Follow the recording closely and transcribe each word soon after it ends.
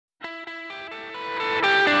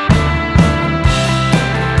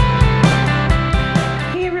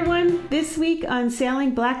on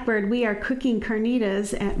Sailing Blackbird, we are cooking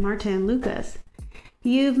carnitas at Marta and Luca's.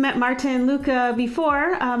 You've met Marta and Luca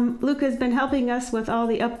before. Luca's been helping us with all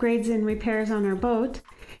the upgrades and repairs on our boat.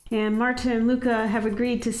 And Marta and Luca have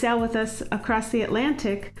agreed to sail with us across the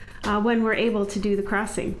Atlantic when we're able to do the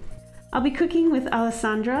crossing. I'll be cooking with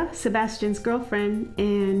Alesandra, Sebastian's girlfriend,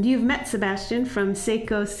 and you've met Sebastian from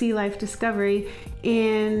SAICOS Sealife Discovery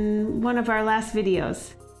in one of our last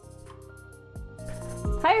videos.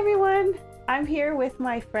 Hi everyone, I'm here with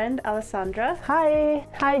my friend Alesandra. Hi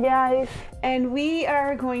guys. And we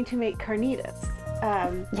are going to make carnitas.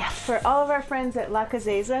 Yes. For all of our friends at La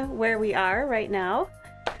Caseza, where we are right now.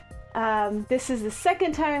 This is the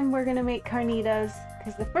second time we're gonna make carnitas,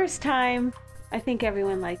 because the first time, I think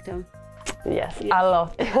everyone liked them. Yes, a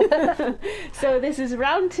lot. So this is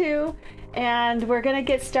round 2, and we're gonna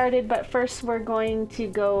get started, but first we're going to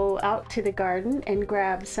go out to the garden and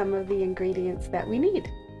grab some of the ingredients that we need.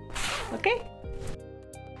 Okay?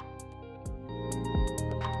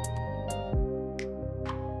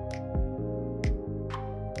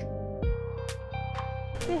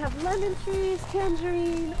 They have lemon trees,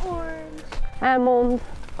 tangerine, orange,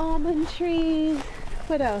 almond trees.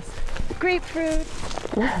 What else? Grapefruit.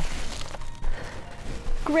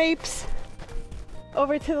 Grapes.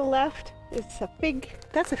 Over to the left is a fig.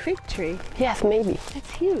 That's a fig tree. Yes, maybe.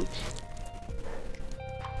 That's huge.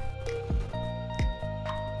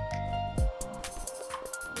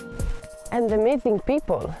 And amazing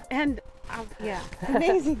people. And yeah,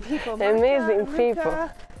 amazing people. Marta, Amazing Luca, people.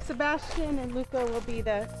 Sebastian and Luca will be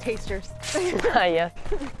the tasters. Yes,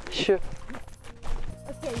 sure.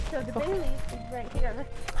 Okay, so the bay leaf is right here.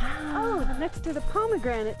 Oh, next to the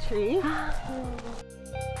pomegranate tree.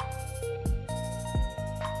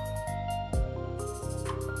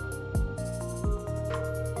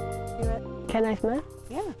 Can I smell?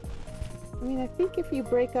 Yeah. I mean, I think if you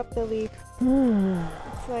break up the leaf,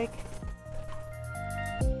 it's like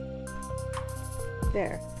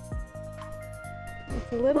there.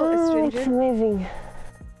 It's a little astringent. It's amazing.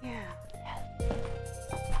 Yeah.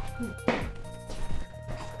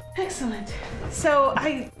 Excellent. So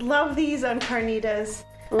I love these on carnitas.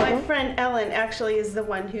 My friend Ellen actually is the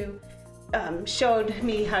one who showed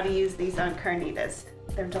me how to use these on carnitas.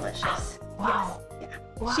 They're delicious. Wow. Yes. Yeah.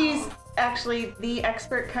 Wow. She's actually the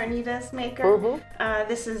expert carnitas maker.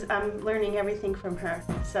 I'm learning everything from her.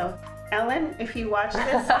 So Ellen, if you watch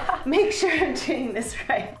this, make sure I'm doing this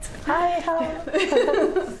right. Hi.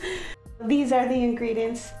 These are the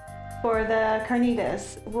ingredients for the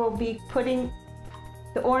carnitas. We'll be putting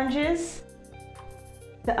the oranges,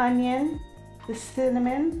 the onion, the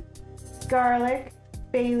cinnamon, garlic,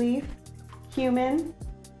 bay leaf, cumin,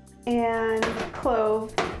 and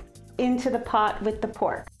clove into the pot with the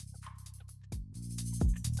pork.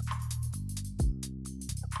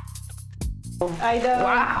 I know.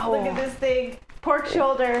 Wow. Look at this thing. Pork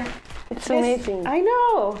shoulder. It's amazing. I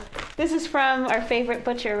know. This is from our favorite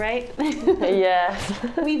butcher, right? Yes.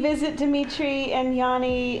 We visit Dimitri and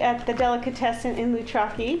Yanni at the delicatessen in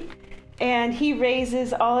Loutraki, and he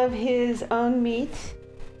raises all of his own meat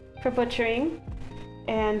for butchering.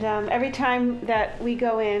 And every time that we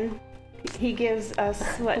go in, he gives us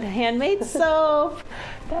handmade soap,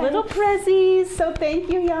 little prezzies. So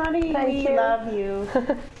thank you, Yanni. We love you.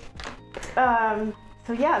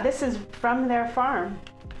 So yeah, this is from their farm,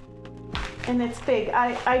 and it's big.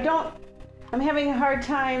 I'm having a hard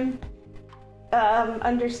time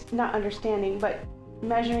not understanding, but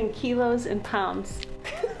measuring kilos and pounds.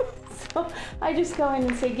 So I just go in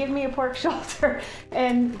and say, give me a pork shoulder,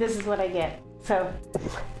 and this is what I get. So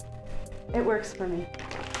it works for me.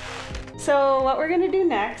 So what we're gonna do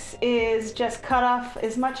next is just cut off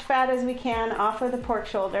as much fat as we can off of the pork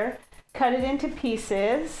shoulder, cut it into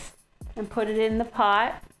pieces, and put it in the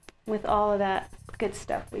pot with all of that good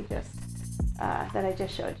stuff we just that I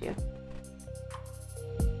just showed you.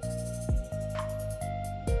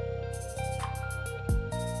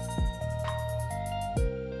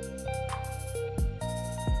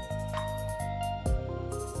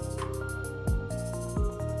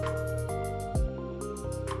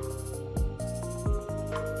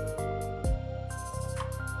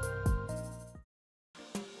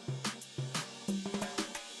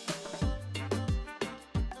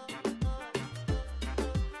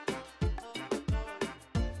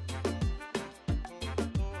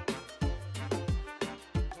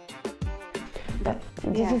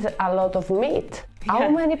 This is a lot of meat. Yeah. How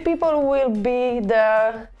many people will be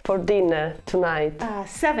there for dinner tonight?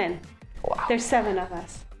 7. Wow. There's 7 of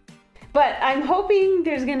us. But I'm hoping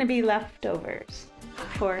there's going to be leftovers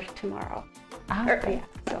for tomorrow. Okay.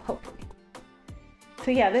 Yeah, so hopefully.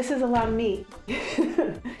 So yeah, this is a lot of meat.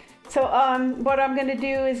 So what I'm going to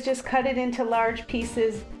do is just cut it into large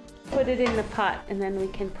pieces, put it in the pot, and then we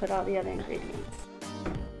can put all the other ingredients.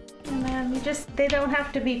 And then they don't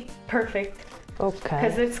have to be perfect. Okay.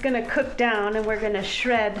 Because it's going to cook down and we're going to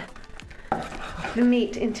shred the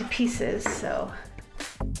meat into pieces. So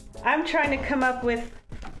I'm trying to come up with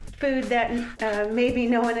food that maybe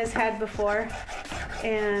no one has had before.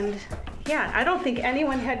 And yeah, I don't think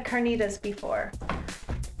anyone had carnitas before.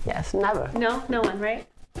 Yes, never. No, no one, right?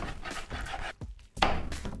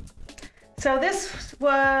 So this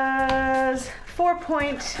was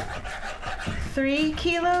 4.3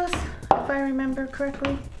 kilos, if I remember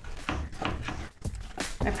correctly.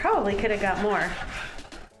 I probably could have got more.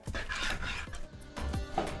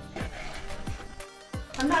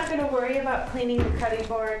 I'm not going to worry about cleaning the cutting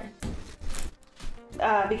board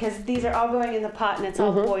because these are all going in the pot and it's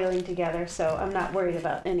all boiling together, so I'm not worried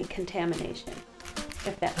about any contamination,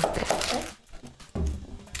 if that's okay.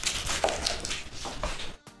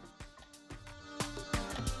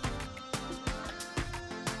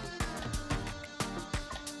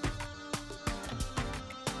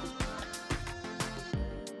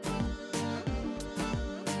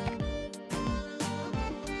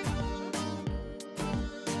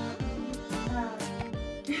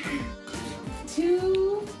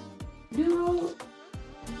 Two dual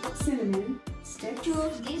cinnamon sticks. Two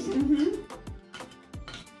of these?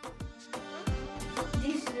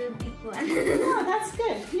 This is a big one. Oh, that's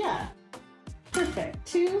good. Yeah. Perfect.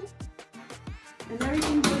 Two. And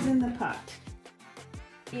everything goes in the pot.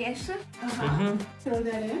 Yes. Throw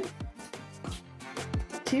that in.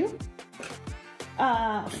 Two.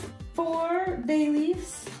 4 bay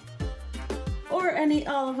leaves. Or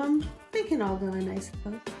all of them. They can all go in, I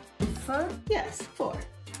suppose. 4? Yes, 4.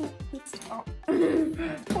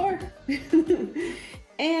 4.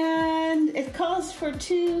 And it calls for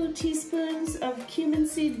 2 teaspoons of cumin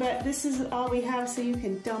seed, but this is all we have, so you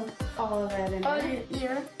can dump all of that in. All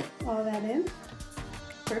that in.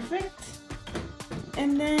 Perfect.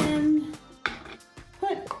 And then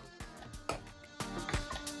put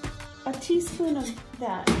a teaspoon of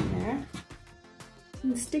that in there.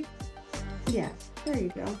 And stick, yeah, there you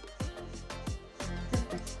go.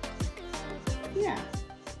 Yeah,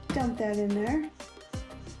 dump that in there.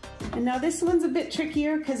 And now this one's a bit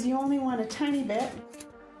trickier because you only want a tiny bit.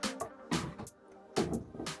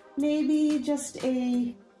 Maybe just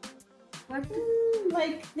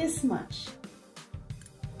like this much.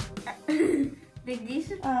 Like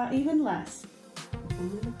this? Even less.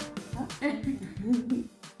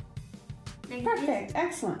 Like Perfect, this?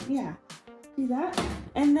 excellent, yeah. Do that.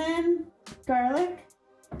 And then garlic.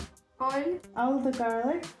 All of the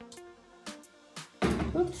garlic.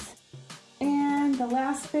 Oops. And the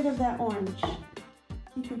last bit of that orange.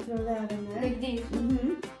 You can throw that in there. Like this?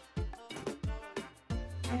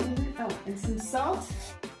 And some salt.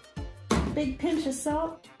 Big pinch of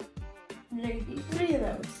salt. Like this? 3 of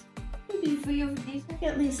those. Maybe 3 of these?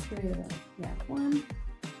 At least 3 of those. Yeah. 1,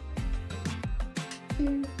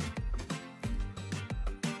 2,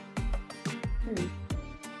 3.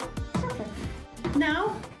 Perfect.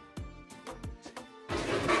 Now,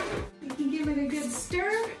 you can give it a good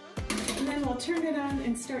stir, and then we'll turn it on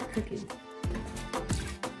and start cooking.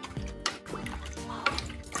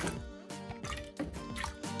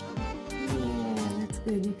 Yeah, that's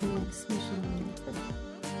good. You can like smush it on.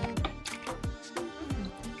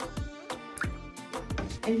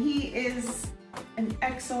 And he is an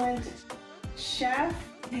excellent chef.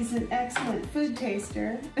 He's an excellent food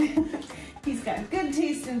taster. He's got good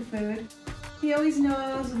taste in food. He always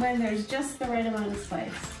knows when there's just the right amount of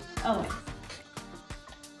spice. Always.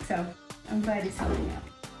 So, I'm glad he's helping out.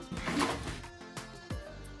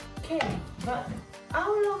 Okay, but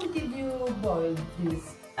how long did you boil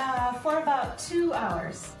this? For about 2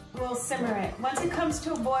 hours. We'll simmer it. Once it comes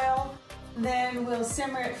to a boil, then we'll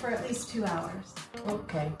simmer it for at least 2 hours.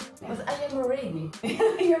 Okay, but I am ready.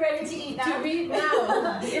 You're ready to eat now? To eat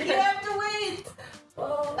now. You have to wait!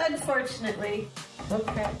 Oh, Unfortunately.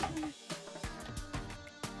 okay.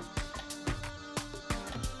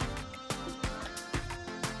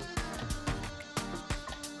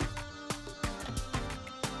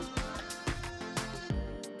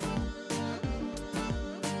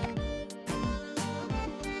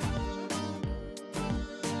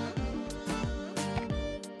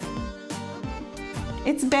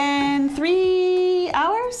 It's been 3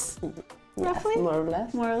 hours, roughly? Yes, more or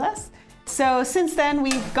less. More or less. So since then,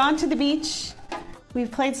 we've gone to the beach,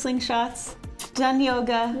 we've played slingshots, done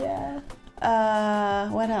yoga. Yeah.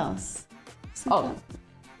 What else? Oh,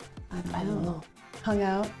 I don't know. Hung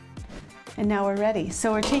out, and now we're ready.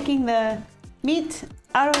 So we're taking the meat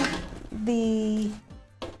out of the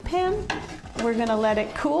pan. We're gonna let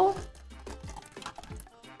it cool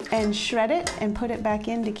and shred it and put it back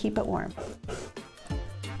in to keep it warm.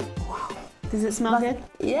 Wow. Does it smell good?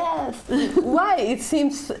 Yes. Why? It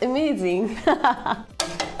seems amazing.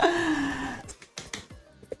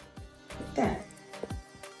 That.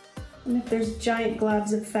 And if there's giant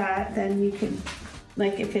globs of fat, then you can,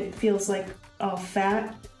 like if it feels like all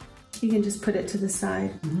fat, you can just put it to the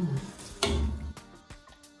side.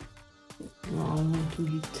 Oh, I want to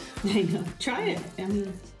eat. I know. Try it. I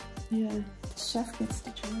mean, yeah, chef gets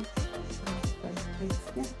to try it.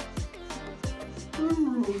 Yeah.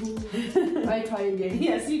 I try again.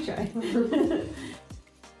 Yes, you try.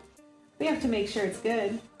 We have to make sure it's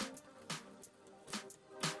good.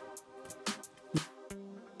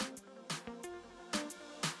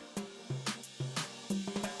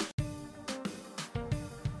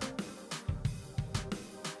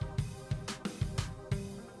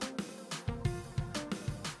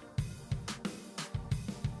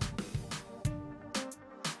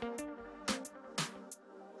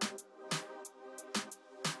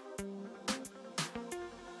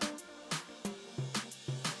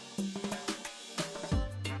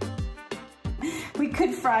 We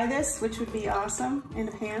could fry this, which would be awesome, in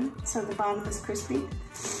a pan, so the bottom is crispy,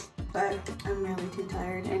 but I'm really too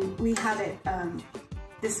tired. And we had it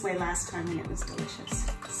this way last time and it was delicious,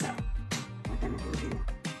 so we're gonna do it.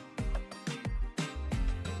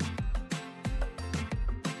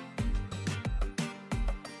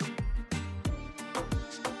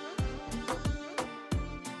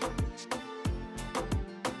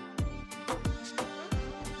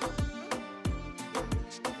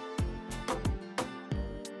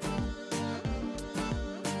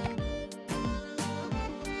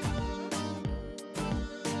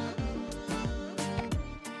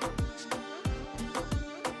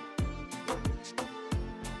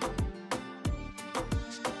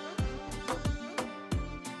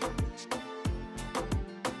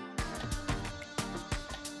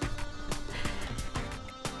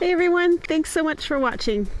 Hey everyone, thanks so much for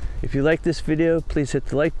watching. If you like this video, please hit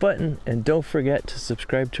the like button and don't forget to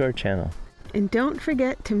subscribe to our channel. And don't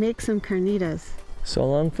forget to make some carnitas. So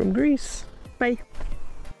long from Greece. Bye.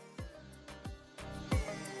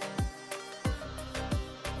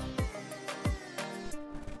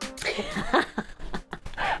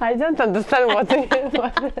 I don't understand what it is.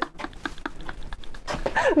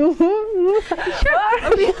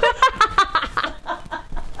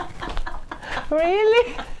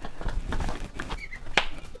 Really?